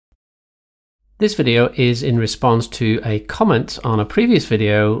This video is in response to a comment on a previous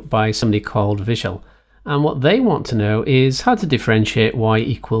video by somebody called Vishal. And what they want to know is how to differentiate y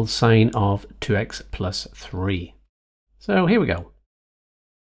equals sine of 2x plus 3. So here we go.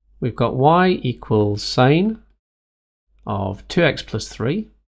 We've got y equals sine of 2x plus 3.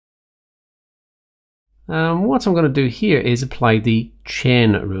 What I'm going to do here is apply the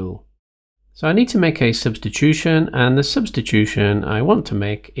chain rule. So I need to make a substitution, and the substitution I want to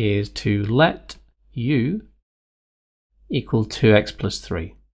make is to let u equal 2x plus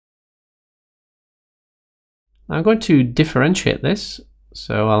 3. Now I'm going to differentiate this,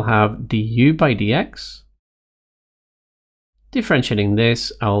 so I'll have du by dx. Differentiating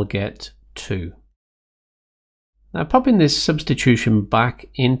this, I'll get 2. Now popping this substitution back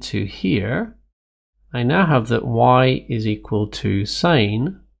into here, I now have that y is equal to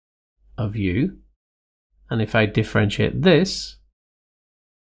sine of u, and if I differentiate this,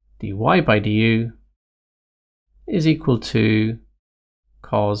 dy by du is equal to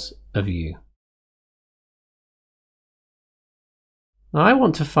cos of u. Now I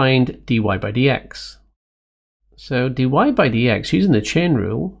want to find dy by dx. So dy by dx using the chain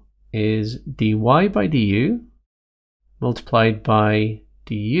rule is dy by du multiplied by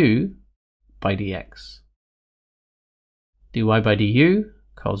du by dx. dy by du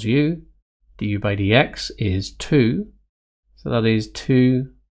cos u, du by dx is 2, so that is 2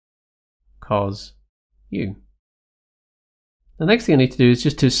 cos u. The next thing I need to do is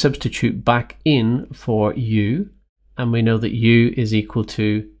just to substitute back in for u, and we know that u is equal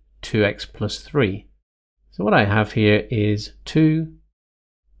to 2x plus 3. So what I have here is 2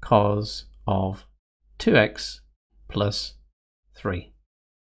 cos of 2x plus 3.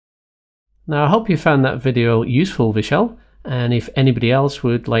 Now I hope you found that video useful, Vishal. And if anybody else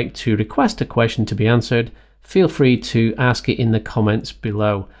would like to request a question to be answered, feel free to ask it in the comments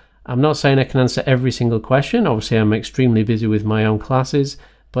below. I'm not saying I can answer every single question. Obviously, I'm extremely busy with my own classes,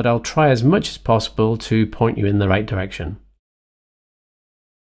 but I'll try as much as possible to point you in the right direction.